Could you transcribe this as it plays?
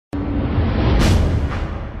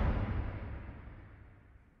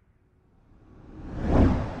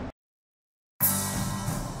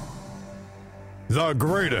The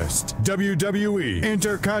greatest WWE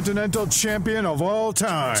Intercontinental Champion of all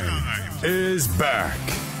time is back.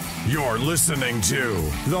 You're listening to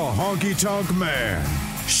the Honky Tonk Man.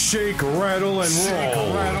 Shake, rattle, and roll. Shake,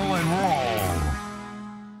 rattle, and roll.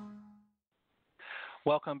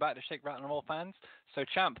 Welcome back to Shake, Rattle, and Roll, fans. So,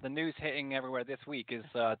 Champ, the news hitting everywhere this week is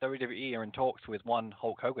WWE are in talks with one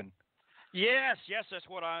Hulk Hogan. Yes, that's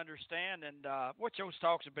what I understand, and what those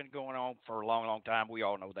talks have been going on for a long, long time. We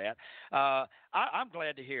all know that. I'm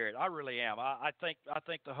glad to hear it. I really am. I think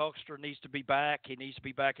the Hulkster needs to be back. He needs to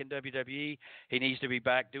be back in WWE. He needs to be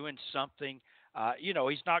back doing something.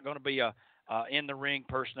 He's not going to be a in the ring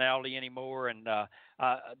personality anymore. And one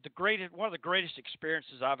of the greatest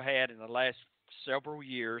experiences I've had in the last several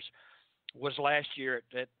years was last year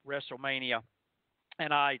at WrestleMania,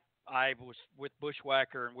 and I was with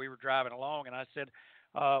Bushwhacker, and we were driving along, and I said,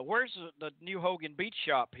 where's the new Hogan Beach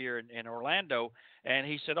Shop here in Orlando? And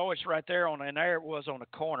he said, oh, it's right there and there it was on the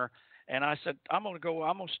corner. And I said, I'm going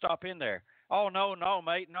to stop in there. Oh, no,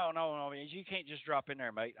 mate. No. You can't just drop in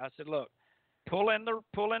there, mate. I said, look, pull in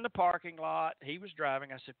the parking lot. He was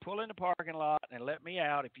driving. I said, pull in the parking lot and let me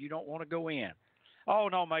out if you don't want to go in. Oh,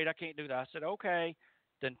 no, mate, I can't do that. I said, okay,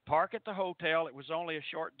 then park at the hotel. It was only a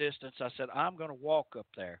short distance. I said, I'm going to walk up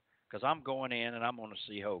there, because I'm going in and I'm going to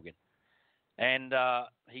see Hogan. And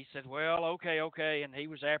he said, well, okay. And he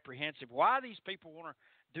was apprehensive. Why these people want to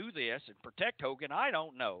do this and protect Hogan, I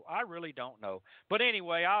don't know. I really don't know. But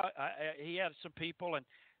anyway, he had some people and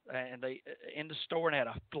they in the store and had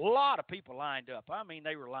a lot of people lined up. I mean,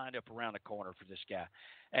 they were lined up around the corner for this guy.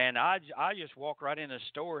 And I just walked right in the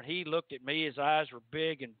store, and he looked at me. His eyes were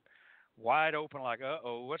big and wide open, like,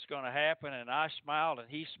 uh-oh, what's going to happen? And I smiled, and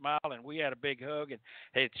he smiled, and we had a big hug, and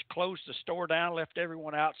it's closed the store down, left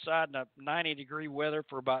everyone outside in a 90-degree weather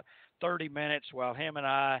for about 30 minutes while him and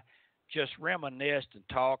I just reminisced and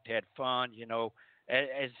talked, had fun,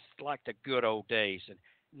 as like the good old days. And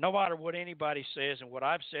no matter what anybody says and what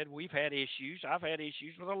I've said, we've had issues. I've had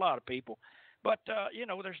issues with a lot of people. But,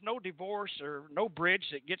 there's no divorce or no bridge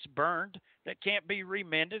that gets burned that can't be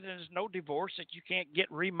remended, and there's no divorce that you can't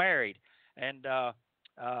get remarried. And,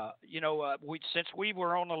 since we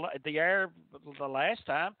were on the air the last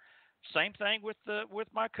time, same thing with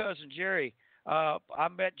my cousin, Jerry. I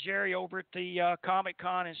met Jerry over at the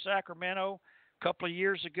Comic-Con in Sacramento a couple of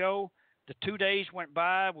years ago. The 2 days went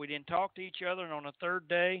by. We didn't talk to each other, and on the third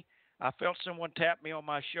day, I felt someone tap me on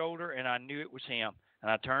my shoulder, and I knew it was him. And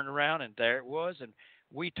I turned around, and there it was, and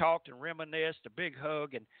we talked and reminisced, a big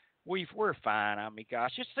hug, and we're fine. I mean,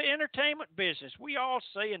 gosh, it's the entertainment business. We all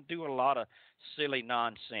say and do a lot of silly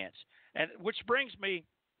nonsense, and which brings me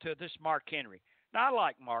to this Mark Henry. Now, I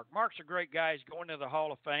like Mark. Mark's a great guy. He's going to the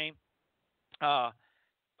Hall of Fame. A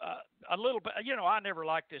little bit, I never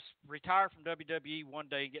liked this retire from WWE one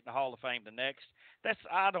day and get in the Hall of Fame the next.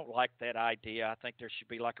 I don't like that idea. I think there should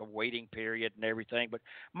be like a waiting period and everything. But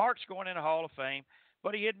Mark's going in the Hall of Fame.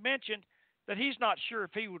 But he had mentioned that he's not sure if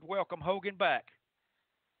he would welcome Hogan back.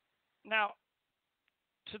 Now,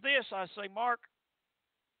 to this, I say, Mark,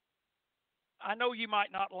 I know you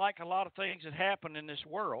might not like a lot of things that happen in this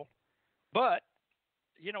world, but,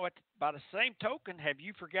 by the same token, have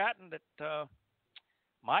you forgotten that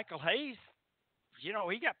Michael Hayes, he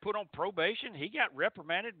got put on probation. He got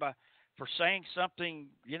reprimanded for saying something,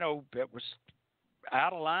 that was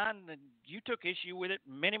out of line, and you took issue with it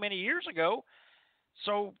many, many years ago.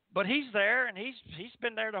 So, but he's there, and he's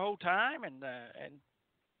been there the whole time, and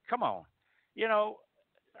come on,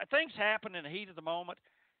 things happen in the heat of the moment,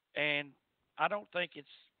 and I don't think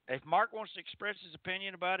if Mark wants to express his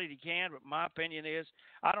opinion about it, he can, but my opinion is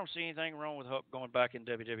I don't see anything wrong with Hook going back in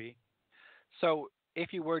WWE. So,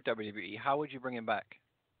 if you were WWE, how would you bring him back?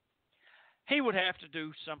 He would have to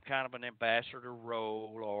do some kind of an ambassador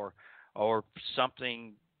role or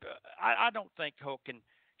something. I don't think Hook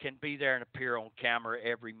can be there and appear on camera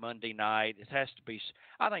every Monday night.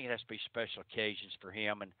 I think it has to be special occasions for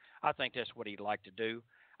him, and I think that's what he'd like to do.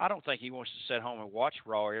 I don't think he wants to sit home and watch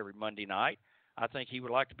Raw every Monday night. I think he would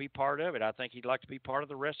like to be part of it. I think he'd like to be part of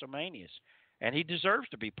the WrestleManias, and he deserves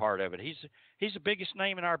to be part of it. He's the biggest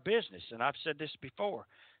name in our business, and I've said this before.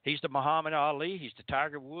 He's the Muhammad Ali. He's the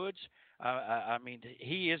Tiger Woods. I mean,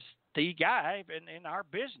 he is the guy in our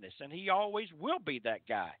business, and he always will be that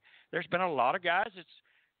guy. There's been a lot of guys that's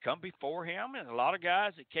come before him and a lot of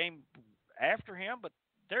guys that came after him, but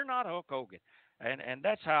they're not Hulk Hogan. And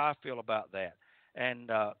that's how I feel about that. And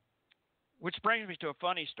which brings me to a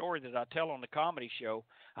funny story that I tell on the comedy show.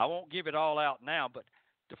 I won't give it all out now, but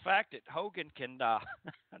the fact that Hogan can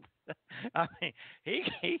I mean,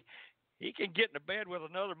 he can get into bed with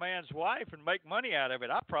another man's wife and make money out of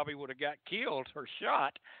it. I probably would have got killed or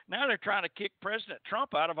shot. Now they're trying to kick President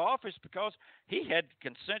Trump out of office because he had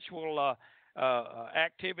consensual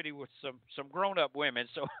activity with some grown-up women.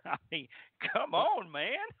 So I mean, come on,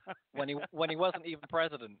 man. when he wasn't even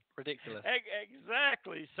president, ridiculous.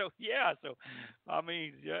 Exactly. So yeah. So I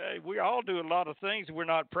mean, we all do a lot of things we're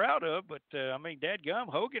not proud of, but I mean, dadgum,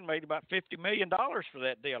 Hogan made about $50 million for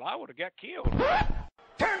that deal. I would have got killed.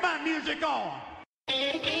 Turn my music on.